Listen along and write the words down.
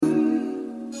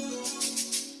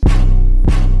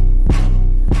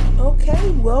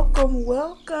welcome.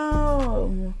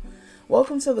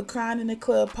 Welcome to the Crying in the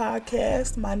Club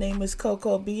podcast. My name is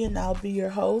Coco B and I'll be your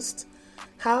host.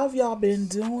 How have y'all been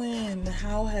doing?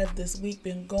 How have this week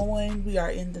been going? We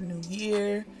are in the new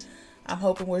year. I'm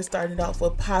hoping we're starting off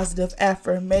with positive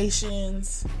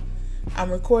affirmations.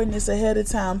 I'm recording this ahead of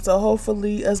time, so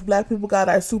hopefully us black people got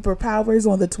our superpowers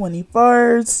on the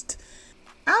 21st.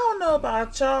 I don't know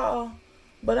about y'all,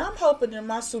 but I'm hoping that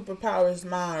my superpower is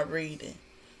mind reading.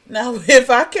 Now, if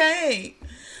I can't,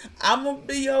 I'm going to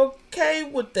be okay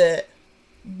with that.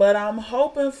 But I'm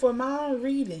hoping for mind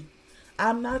reading.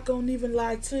 I'm not going to even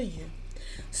lie to you.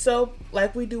 So,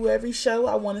 like we do every show,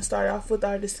 I want to start off with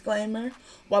our disclaimer.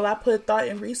 While I put thought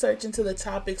and research into the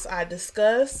topics I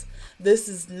discuss, this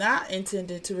is not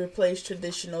intended to replace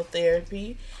traditional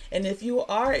therapy. And if you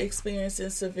are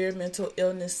experiencing severe mental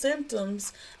illness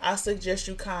symptoms, I suggest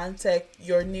you contact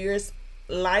your nearest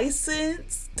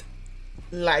licensed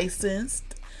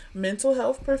mental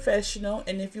health professional.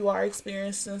 And if you are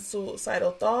experiencing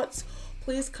suicidal thoughts,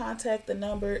 please contact the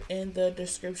number in the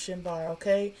description bar,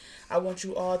 okay? I want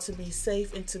you all to be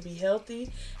safe and to be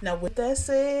healthy. Now, with that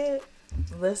said,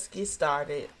 let's get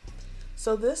started.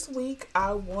 So this week,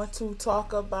 I want to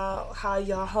talk about how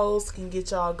y'all hoes can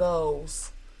get y'all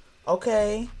goals,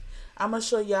 okay? I'm going to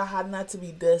show y'all how not to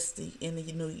be dusty in the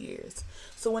New Year's.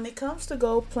 So when it comes to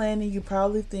goal planning, you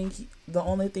probably think the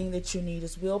only thing that you need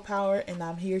is willpower, and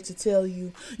I'm here to tell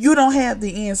you, you don't have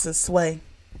the answer, sway.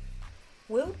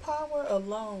 Willpower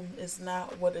alone is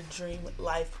not what a dream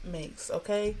life makes,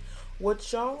 okay?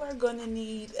 What y'all are going to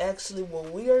need, actually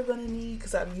what we are going to need,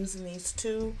 because I'm using these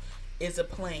two, is a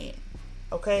plan,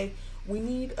 okay? We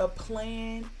need a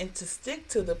plan and to stick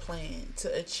to the plan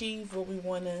to achieve what we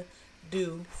want to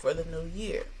do for the new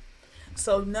year.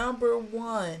 So number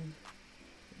one,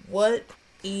 what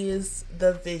is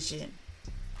the vision?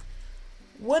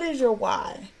 What is your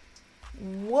why?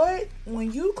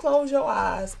 When you close your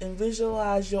eyes and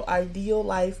visualize your ideal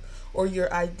life or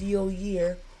your ideal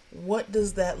year, what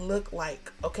does that look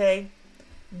like? Okay,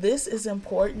 this is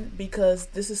important because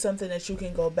this is something that you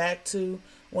can go back to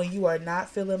when you are not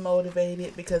feeling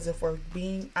motivated, because if we're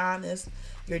being honest,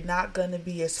 you're not going to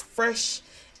be as fresh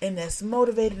and as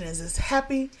motivated and as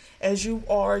happy as you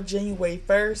are January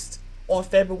 1st on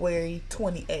February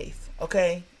 28th,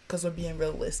 okay, because we're being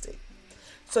realistic.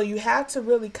 So you have to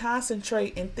really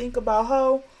concentrate and think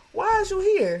about, why is you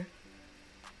here?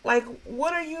 Like,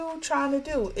 what are you trying to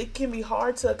do? It can be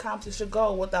hard to accomplish a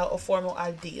goal without a formal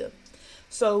idea.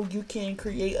 So you can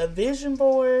create a vision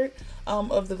board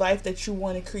of the life that you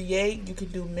want to create. You can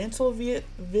do mental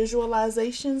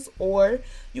visualizations, or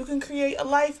you can create a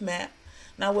life map.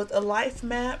 Now, with a life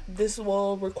map, this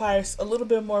will require a little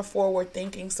bit more forward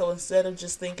thinking. So instead of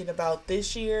just thinking about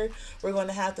this year, we're going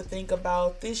to have to think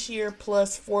about this year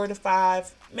plus 4 to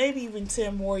 5, maybe even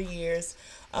 10 more years,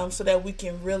 so that we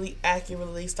can really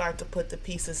accurately start to put the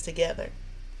pieces together.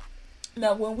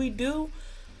 Now, when we do,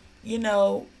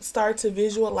 start to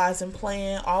visualize and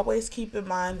plan, always keep in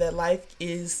mind that life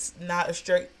is not a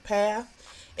straight path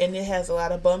and it has a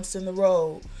lot of bumps in the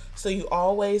road. So you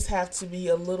always have to be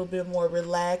a little bit more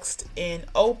relaxed and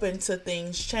open to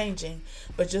things changing.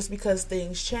 But just because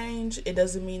things change, it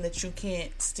doesn't mean that you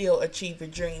can't still achieve your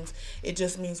dreams. It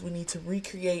just means we need to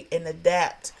recreate and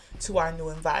adapt to our new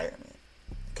environment.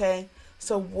 Okay?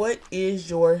 So what is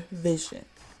your vision?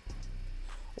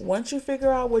 Once you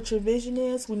figure out what your vision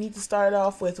is, we need to start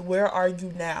off with, where are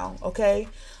you now? Okay?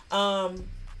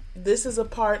 This is a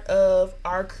part of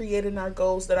our creating our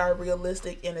goals that are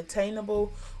realistic and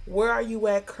attainable. Where are you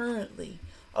at currently?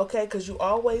 Okay, because you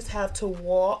always have to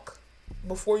walk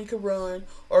before you can run,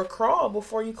 or crawl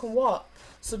before you can walk.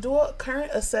 So do a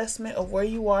current assessment of where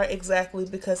you are exactly,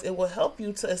 because it will help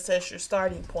you to assess your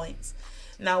starting points.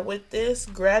 Now with this,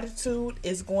 gratitude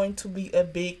is going to be a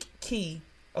big key.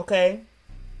 Okay?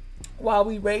 While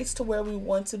we race to where we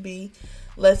want to be,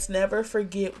 let's never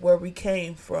forget where we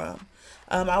came from.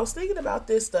 I was thinking about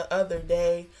this the other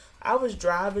day. I was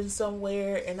driving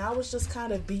somewhere and I was just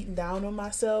kind of beaten down on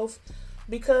myself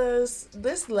because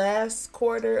this last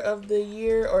quarter of the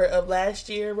year, or of last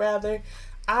year rather,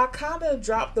 I kind of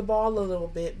dropped the ball a little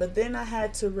bit, but then I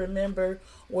had to remember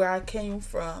where I came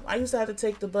from. I used to have to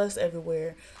take the bus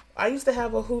everywhere. I used to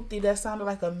have a hoopty that sounded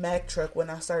like a Mack truck when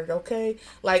I started, okay?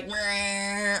 Like,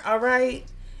 all right?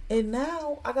 And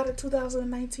now I got a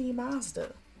 2019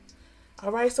 Mazda.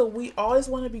 All right, so we always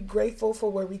want to be grateful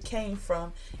for where we came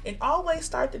from, and always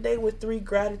start the day with 3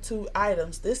 gratitude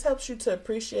items. This helps you to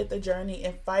appreciate the journey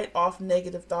and fight off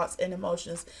negative thoughts and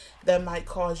emotions that might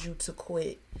cause you to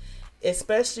quit,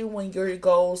 especially when your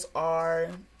goals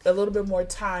are a little bit more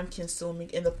time consuming,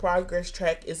 and the progress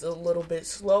track is a little bit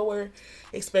slower,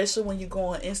 especially when you go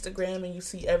on Instagram and you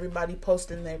see everybody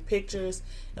posting their pictures.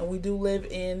 And we do live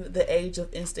in the age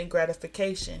of instant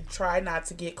gratification. Try not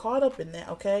to get caught up in that,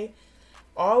 okay?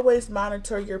 Always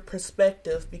monitor your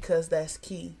perspective, because that's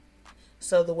key.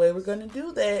 So the way we're going to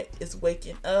do that is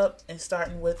waking up and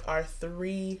starting with our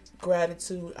 3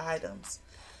 gratitude items.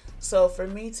 So for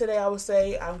me today, I would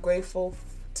say I'm grateful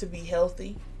to be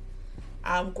healthy.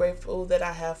 I'm grateful that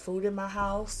I have food in my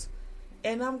house.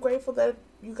 And I'm grateful that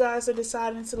you guys are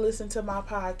deciding to listen to my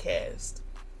podcast.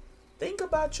 Think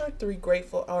about your 3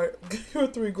 grateful, or your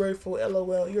 3 grateful,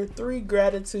 LOL, your 3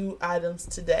 gratitude items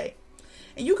today.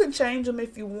 And you can change them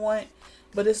if you want,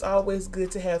 but it's always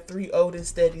good to have 3 old and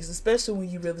steadies, especially when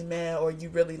you're really mad or you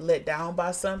really let down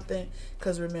by something.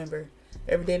 Because remember,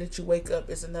 every day that you wake up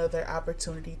is another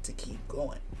opportunity to keep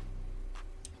going.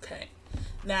 Okay.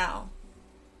 Now,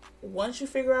 once you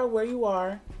figure out where you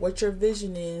are, what your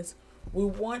vision is, we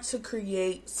want to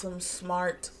create some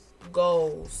SMART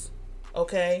goals.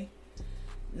 Okay?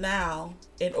 Now,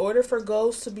 in order for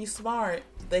goals to be SMART,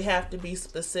 they have to be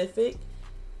specific,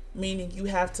 meaning you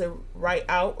have to write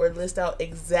out or list out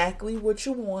exactly what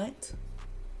you want.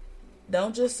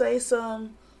 Don't just say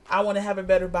I want to have a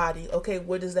better body. Okay,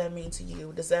 what does that mean to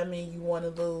you? Does that mean you want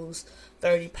to lose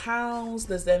 30 pounds?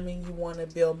 Does that mean you want to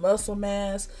build muscle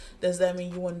mass? Does that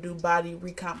mean you want to do body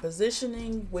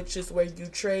recompositioning, which is where you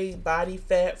trade body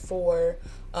fat for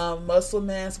muscle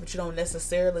mass, but you don't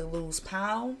necessarily lose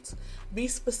pounds? Be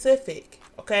specific,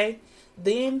 okay?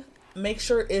 Then make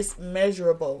sure it's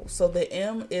measurable. So the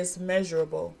M is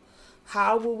measurable.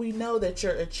 How will we know that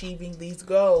you're achieving these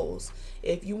goals?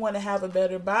 If you want to have a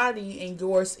better body and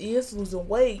yours is losing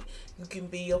weight, you can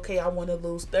be, okay, I want to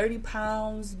lose 30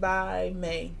 pounds by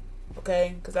May.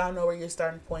 Okay? Because I don't know where your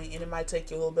starting point, and it might take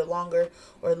you a little bit longer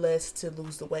or less to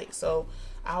lose the weight. So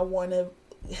I want to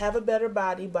have a better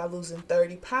body by losing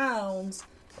 30 pounds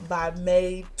by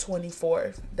May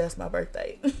 24th. That's my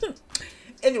birthday.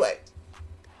 Anyway.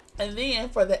 And then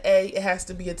for the A, it has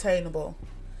to be attainable.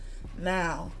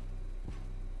 Now,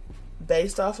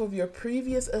 based off of your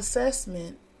previous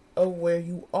assessment of where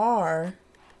you are,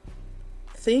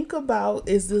 think about,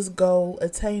 is this goal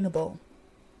attainable?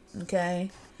 Okay?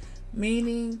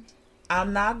 Meaning,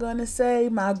 I'm not going to say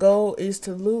my goal is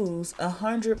to lose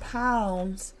 100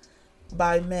 pounds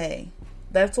by May.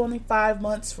 That's only 5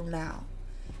 months from now.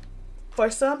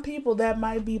 For some people, that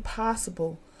might be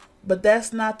possible, but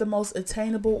that's not the most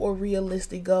attainable or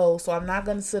realistic goal. So I'm not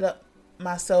going to set up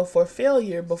myself for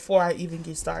failure before I even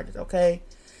get started, okay?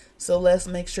 So let's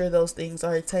make sure those things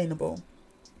are attainable.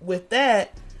 With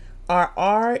that, our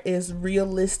R is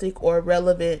realistic or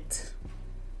relevant.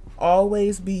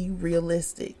 Always be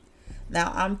realistic.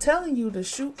 Now, I'm telling you to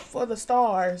shoot for the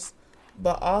stars,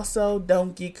 but also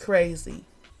don't get crazy.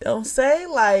 Don't say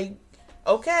like,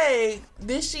 okay,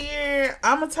 this year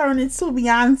I'm going to turn into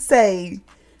Beyonce.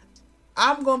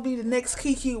 I'm going to be the next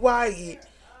Kiki Wyatt.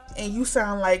 And you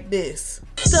sound like this.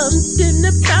 Something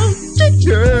about the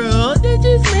girl that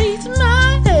just makes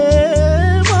my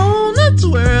head wanna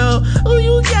twirl. Oh,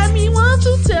 you got me want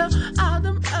to tell all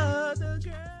them other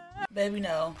girls. Baby,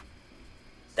 no.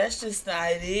 That's just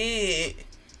not it.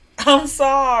 I'm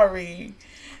sorry.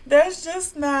 That's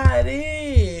just not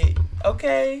it.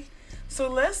 Okay? So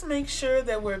let's make sure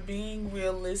that we're being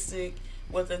realistic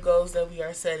with the goals that we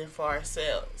are setting for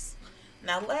ourselves.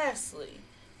 Now, lastly,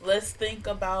 let's think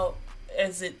about,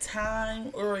 is it time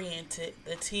oriented?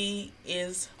 The T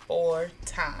is for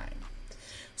time.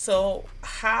 So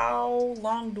how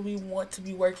long do we want to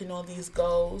be working on these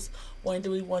goals? When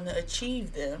do we want to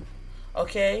achieve them?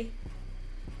 Okay?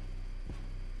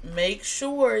 Make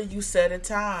sure you set a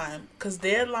time, because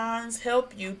deadlines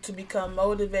help you to become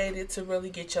motivated to really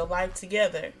get your life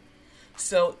together.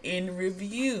 So in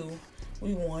review,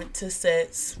 we want to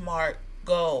set SMART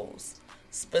goals.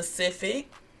 Specific,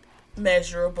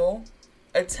 measurable,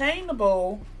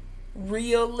 attainable,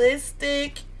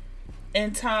 realistic,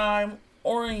 and time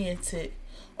oriented.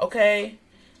 Okay?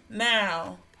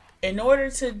 Now, in order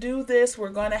to do this, we're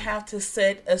going to have to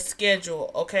set a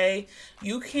schedule. Okay?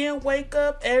 You can't wake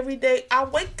up every day. I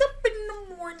wake up in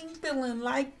the morning feeling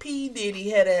like P.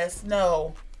 Diddy head ass.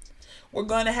 No. We're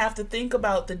going to have to think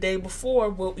about the day before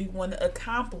what we want to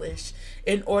accomplish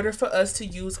in order for us to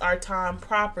use our time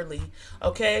properly.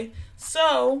 Okay?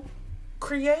 So,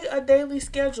 create a daily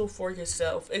schedule for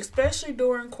yourself, especially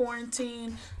during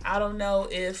quarantine. I don't know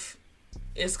if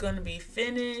it's going to be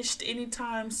finished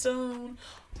anytime soon.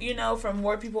 You know, from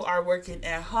where people are working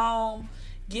at home.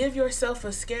 Give yourself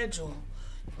a schedule.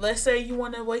 Let's say you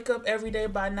want to wake up every day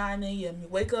by 9 a.m. You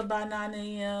wake up by 9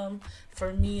 a.m.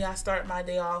 For me, I start my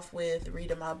day off with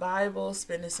reading my Bible,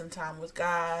 spending some time with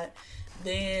God.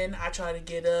 Then I try to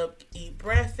get up, eat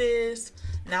breakfast.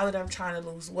 Now that I'm trying to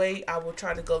lose weight, I will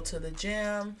try to go to the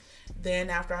gym.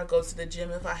 Then after I go to the gym,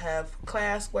 if I have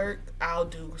class work, I'll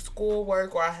do school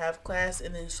work or I have class,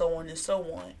 and then so on and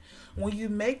so on. When you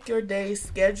make your day's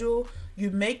schedule, you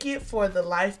make it for the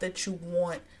life that you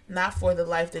want, not for the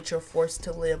life that you're forced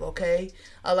to live, okay?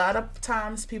 A lot of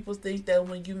times people think that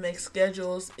when you make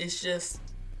schedules, it's just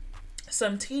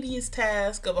some tedious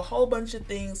task of a whole bunch of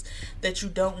things that you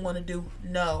don't want to do.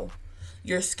 No.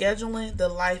 You're scheduling the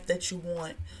life that you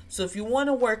want. So if you want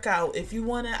to work out, if you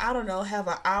want to, I don't know, have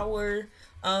an hour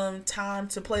time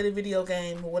to play the video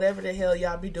game or whatever the hell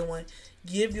y'all be doing,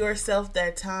 give yourself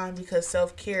that time, because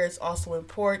self-care is also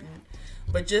important.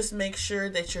 But just make sure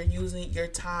that you're using your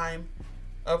time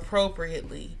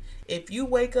appropriately. If you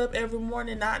wake up every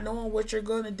morning not knowing what you're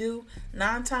going to do,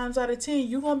 9 times out of 10,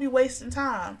 you're going to be wasting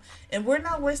time. And we're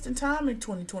not wasting time in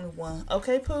 2021.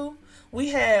 Okay, Pooh? We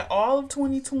had all of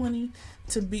 2020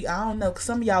 to be, I don't know, because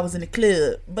some of y'all was in the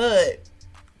club. But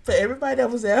for everybody that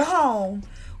was at home,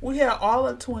 we had all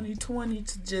of 2020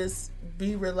 to just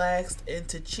be relaxed and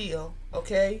to chill.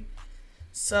 Okay?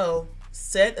 So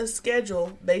set a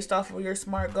schedule based off of your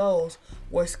SMART goals.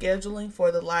 We're scheduling for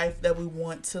the life that we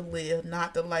want to live,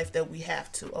 not the life that we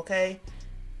have to, okay?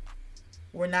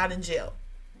 We're not in jail.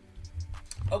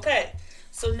 Okay,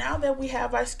 so now that we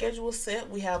have our schedule set,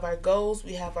 we have our goals,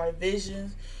 we have our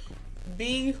visions,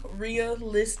 be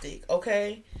realistic,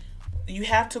 okay? You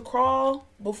have to crawl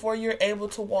before you're able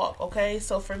to walk, okay?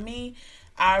 So for me,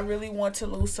 I really want to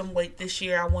lose some weight this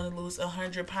year. I want to lose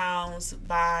 100 pounds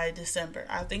by December.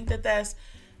 I think that that's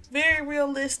very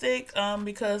realistic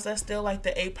because that's still like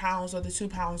the 8 pounds or the 2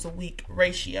 pounds a week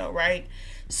ratio, right?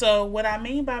 So what I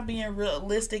mean by being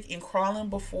realistic and crawling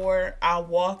before I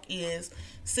walk is,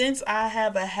 since I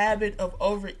have a habit of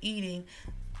overeating,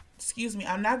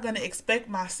 I'm not going to expect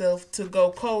myself to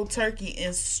go cold turkey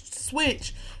and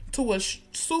switch to a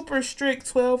super strict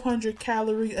 1,200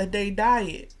 calorie a day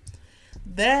diet.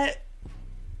 That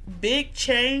big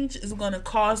change is going to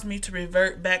cause me to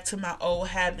revert back to my old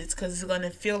habits, because it's going to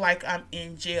feel like I'm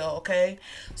in jail, okay?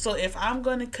 So if I'm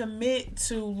going to commit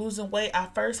to losing weight, I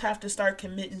first have to start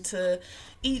committing to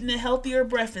eating a healthier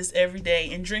breakfast every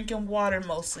day and drinking water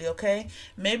mostly, okay?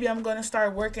 Maybe I'm going to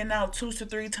start working out 2 to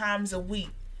 3 times a week,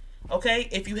 okay?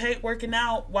 If you hate working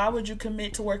out, why would you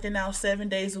commit to working out 7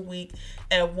 days a week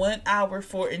at 1 hour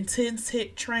for intense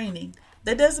HIIT training?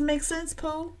 That doesn't make sense,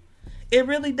 Pooh. It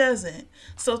really doesn't.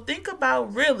 So think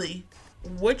about really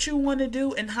what you want to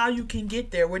do and how you can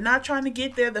get there. We're not trying to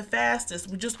get there the fastest.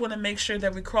 We just want to make sure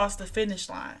that we cross the finish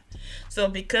line. So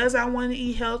because I want to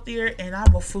eat healthier, and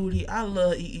I'm a foodie, I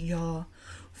love eating, y'all.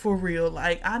 For real.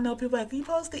 Like, I know people like, you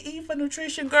supposed to eat for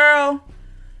nutrition, girl.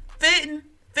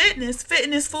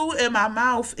 Fitness food in my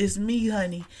mouth is me,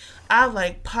 honey. I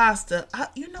like pasta. I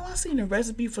seen a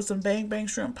recipe for some bang bang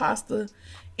shrimp pasta.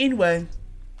 Anyway,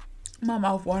 my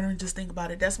mouth watering just think about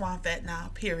it. That's why I'm fat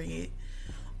now, period.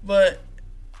 But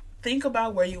think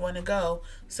about where you want to go.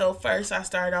 So first I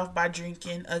started off by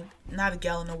drinking not a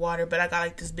gallon of water, but I got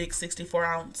like this big 64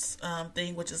 ounce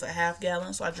thing, which is a half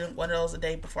gallon. So I drink one of those a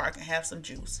day before I can have some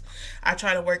juice. I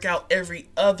try to work out every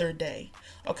other day.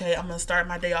 Okay, I'm going to start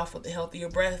my day off with a healthier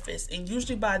breakfast. And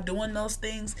usually by doing those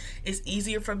things, it's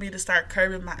easier for me to start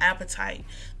curbing my appetite.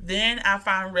 Then I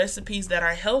find recipes that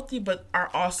are healthy but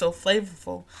are also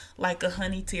flavorful, like a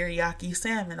honey teriyaki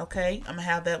salmon, okay? I'm going to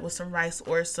have that with some rice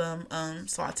or some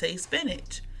sauteed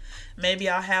spinach. Maybe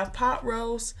I'll have pot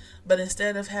roast, but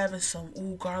instead of having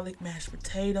some garlic mashed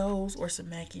potatoes or some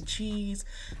mac and cheese,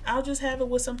 I'll just have it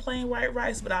with some plain white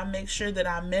rice, but I'll make sure that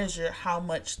I measure how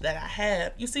much that I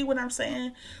have. You see what I'm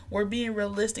saying? We're being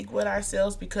realistic with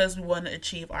ourselves because we want to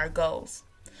achieve our goals.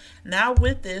 Now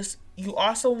with this, you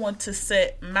also want to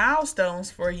set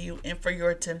milestones for you and for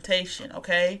your temptation,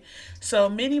 okay? So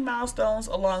many milestones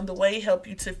along the way help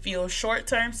you to feel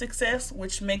short-term success,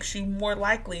 which makes you more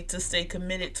likely to stay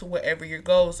committed to whatever your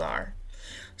goals are.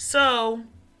 So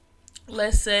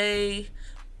let's say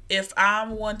if I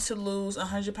want to lose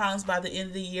 100 pounds by the end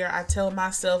of the year, I tell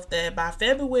myself that by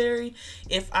February,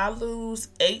 if I lose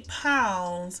 8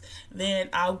 pounds, then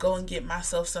I'll go and get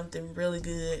myself something really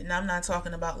good. And I'm not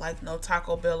talking about like no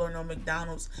Taco Bell or no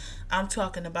McDonald's. I'm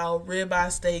talking about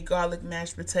ribeye steak, garlic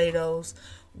mashed potatoes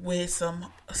with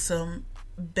some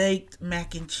baked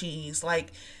mac and cheese,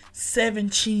 like 7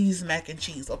 cheese mac and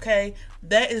cheese, okay?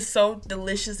 That is so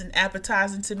delicious and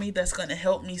appetizing to me. That's going to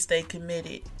help me stay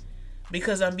committed.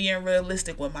 because I'm being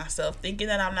realistic with myself. Thinking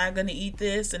that I'm not going to eat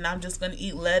this and I'm just going to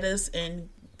eat lettuce and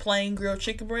plain grilled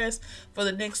chicken breast for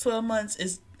the next 12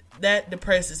 months that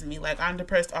depresses me. Like, I'm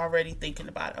depressed already thinking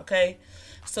about it, okay?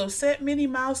 So set many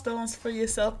milestones for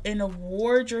yourself and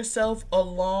reward yourself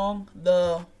along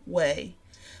the way,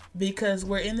 because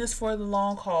we're in this for the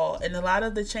long haul, and a lot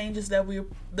of the changes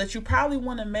that you probably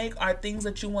want to make are things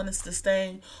that you want to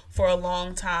sustain for a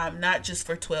long time, not just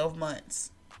for 12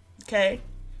 months. Okay?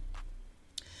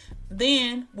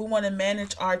 Then we want to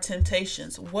manage our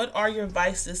temptations. What are your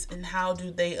vices and how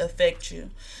do they affect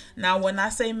you? Now, when I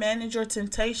say manage your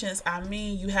temptations, I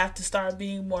mean you have to start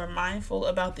being more mindful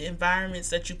about the environments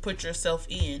that you put yourself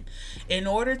in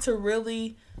order to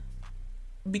really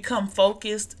become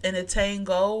focused and attain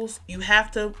goals. You have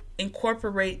to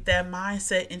incorporate that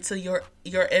mindset into your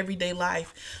everyday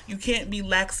life. You can't be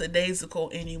lackadaisical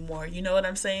anymore. You know what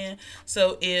I'm saying?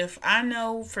 So if I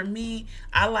know, for me,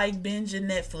 I like binging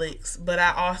Netflix, but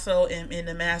I also am in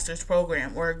a master's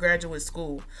program or a graduate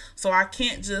school, so I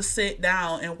can't just sit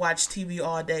down and watch TV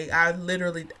all day. I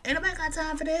literally ain't nobody got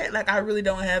time for that. Like, I really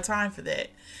don't have time for that.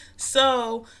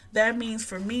 So that means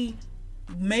for me,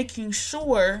 making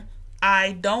sure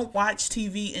I don't watch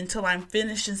TV until I'm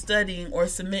finishing studying or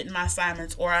submitting my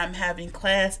assignments or I'm having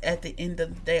class at the end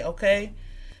of the day, okay?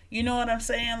 You know what I'm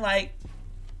saying? Like,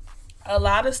 a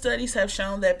lot of studies have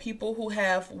shown that people who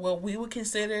have what we would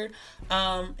consider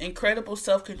incredible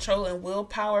self-control and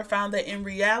willpower found that in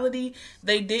reality,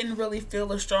 they didn't really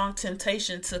feel a strong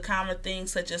temptation to common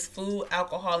things such as food,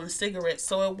 alcohol, and cigarettes,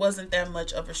 so it wasn't that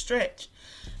much of a stretch.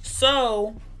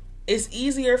 So it's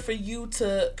easier for you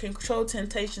to control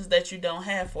temptations that you don't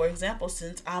have. For example,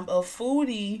 since I'm a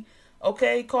foodie,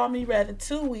 okay, call me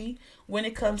Ratatouille, when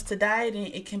it comes to dieting,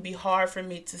 it can be hard for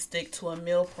me to stick to a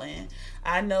meal plan.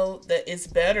 I know that it's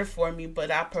better for me,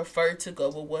 but I prefer to go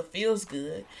with what feels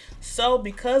good. So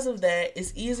because of that,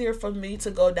 it's easier for me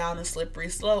to go down a slippery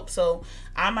slope. So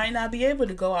I might not be able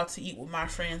to go out to eat with my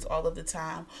friends all of the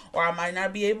time, or I might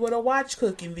not be able to watch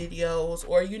cooking videos,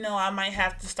 or, I might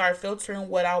have to start filtering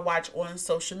what I watch on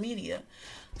social media.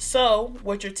 So,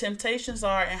 what your temptations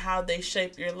are and how they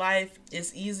shape your life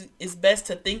is easy. It's best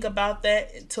to think about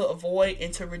that to avoid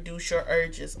and to reduce your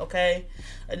urges, okay?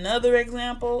 Another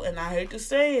example, and I hate to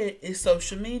say it, is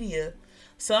social media.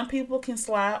 Some people can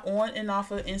slide on and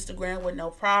off of Instagram with no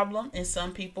problem, and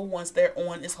some people, once they're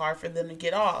on, it's hard for them to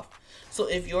get off. So,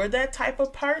 if you're that type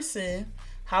of person,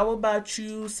 how about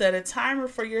you set a timer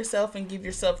for yourself and give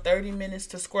yourself 30 minutes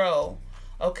to scroll?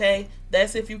 Okay,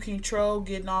 that's if you control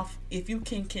getting off. If you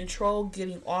can control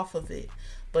getting off of it,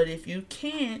 but if you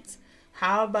can't,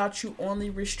 how about you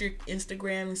only restrict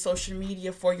Instagram and social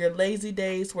media for your lazy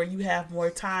days where you have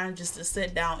more time just to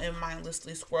sit down and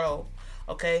mindlessly scroll?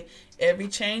 Okay, every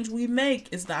change we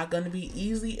make is not going to be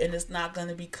easy and it's not going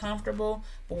to be comfortable,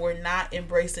 but we're not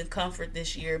embracing comfort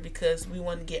this year because we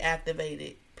want to get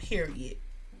activated. Period.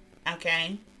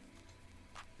 Okay.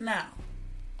 Now,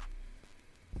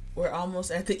 we're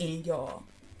almost at the end, y'all.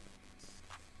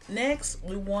 Next,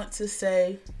 we want to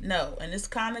say no. And this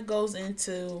kind of goes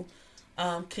into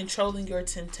controlling your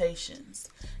temptations.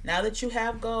 Now that you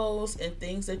have goals and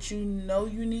things that you know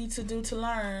you need to do to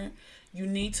learn, you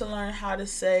need to learn how to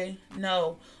say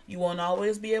no. You won't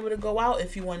always be able to go out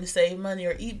if you want to save money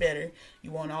or eat better.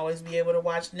 You won't always be able to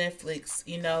watch Netflix,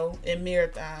 and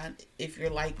marathon if you're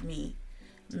like me.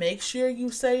 Make sure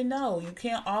you say no. You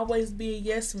can't always be a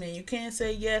yes man. You can't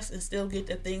say yes and still get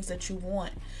the things that you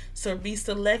want. So be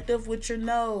selective with your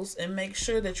no's and make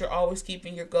sure that you're always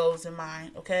keeping your goals in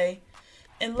mind, okay?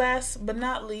 And last but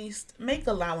not least, make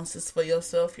allowances for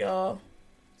yourself, y'all.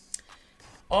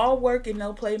 All work and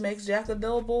no play makes Jack a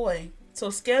dull boy. So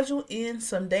schedule in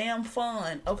some damn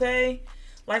fun, okay?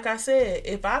 Like I said,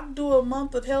 if I do a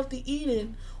month of healthy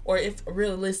eating, or if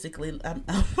realistically, let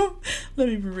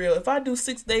me be real. If I do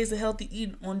 6 days of healthy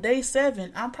eating, on day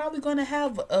 7, I'm probably going to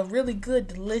have a really good,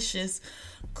 delicious,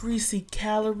 greasy,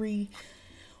 caloric,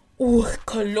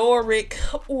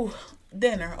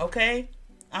 dinner, okay?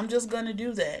 I'm just going to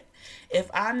do that.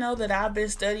 If I know that I've been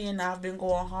studying, I've been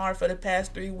going hard for the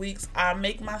past 3 weeks, I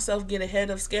make myself get ahead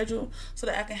of schedule so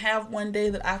that I can have one day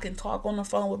that I can talk on the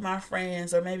phone with my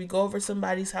friends or maybe go over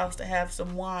somebody's house to have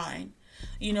some wine.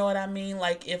 You know what I mean?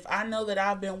 Like, if I know that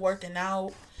I've been working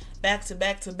out back to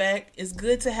back to back, it's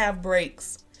good to have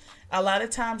breaks. A lot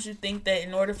of times you think that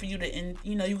in order for you to,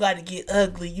 you got to get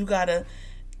ugly, you got to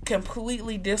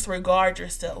completely disregard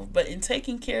yourself. But in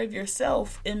taking care of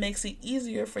yourself, it makes it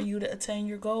easier for you to attain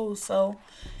your goals. So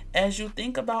as you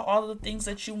think about all of the things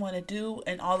that you want to do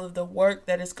and all of the work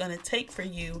that it's going to take for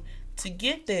you to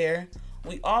get there,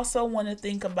 we also want to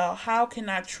think about how can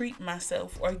I treat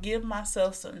myself or give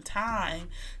myself some time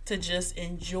to just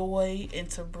enjoy and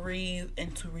to breathe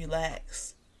and to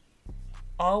relax.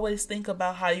 Always think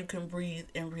about how you can breathe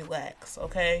and relax,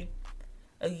 okay?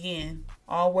 Again,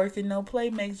 all work and no play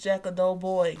makes Jack a dull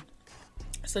boy.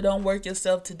 So don't work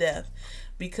yourself to death,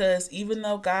 because even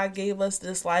though God gave us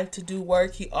this life to do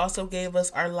work, He also gave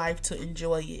us our life to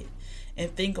enjoy it.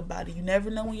 And think about it. You never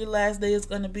know when your last day is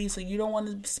going to be, so you don't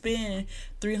want to spend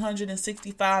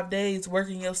 365 days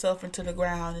working yourself into the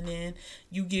ground, and then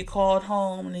you get called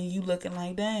home and then you looking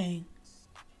like, dang,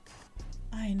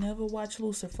 I ain't never watched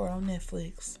Lucifer on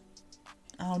Netflix.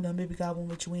 I don't know, maybe God won't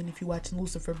let you in if you're watching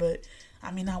Lucifer, but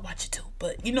I mean, I'll watch it too,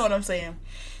 but you know what I'm saying.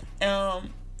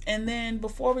 And then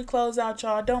before we close out,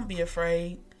 y'all, don't be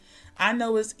afraid. I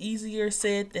know it's easier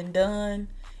said than done,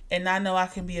 and I know I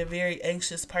can be a very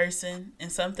anxious person,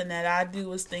 and something that I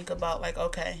do is think about, like,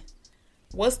 okay,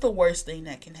 what's the worst thing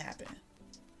that can happen?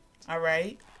 All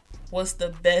right? What's the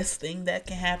best thing that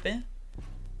can happen?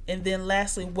 And then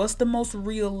lastly, what's the most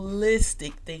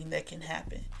realistic thing that can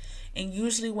happen? And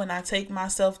usually when I take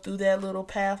myself through that little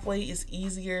pathway, it's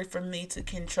easier for me to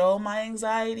control my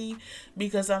anxiety,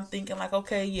 because I'm thinking like,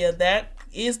 okay, yeah, that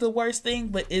is the worst thing,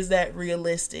 but is that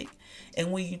realistic?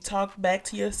 And when you talk back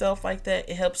to yourself like that,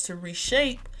 it helps to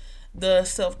reshape the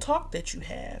self-talk that you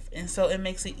have. And so it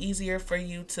makes it easier for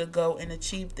you to go and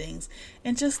achieve things.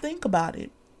 And just think about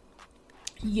it.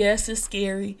 Yes, it's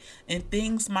scary and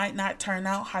things might not turn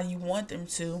out how you want them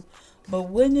to, but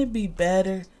wouldn't it be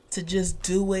better to just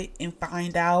do it and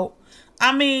find out?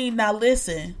 I mean, now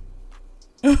listen.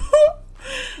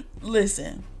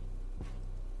 Listen.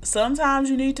 Sometimes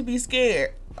you need to be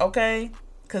scared, okay?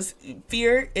 Because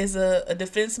fear is a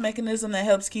defense mechanism that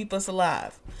helps keep us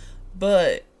alive.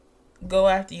 But go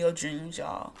after your dreams,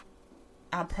 y'all.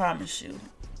 I promise you,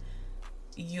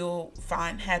 you'll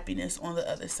find happiness on the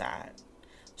other side.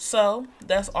 So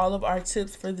that's all of our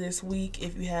tips for this week.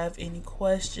 If you have any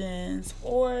questions,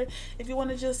 or if you want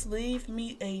to just leave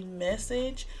me a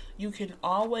message, you can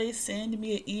always send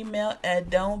me an email at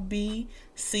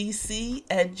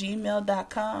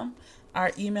don'tbecc@gmail.com.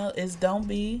 Our email is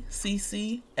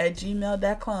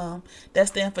don'tbecc@gmail.com. That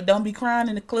stands for Don't Be Crying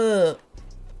in the Club.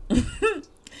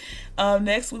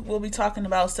 Next week we'll be talking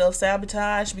about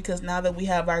self-sabotage, because now that we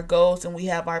have our goals and we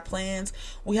have our plans,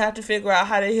 we have to figure out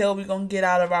how the hell we're going to get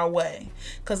out of our way.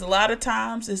 Because a lot of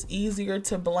times it's easier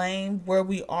to blame where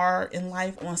we are in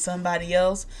life on somebody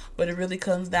else, but it really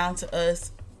comes down to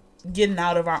us getting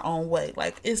out of our own way.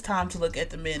 Like, it's time to look at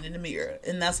the man in the mirror,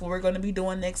 and that's what we're going to be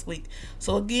doing next week.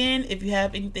 So again, if you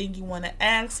have anything you want to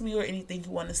ask me or anything you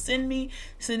want to send me,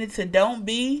 send it to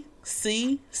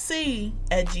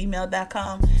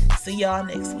don'tbecc@gmail.com. See y'all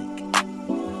next week.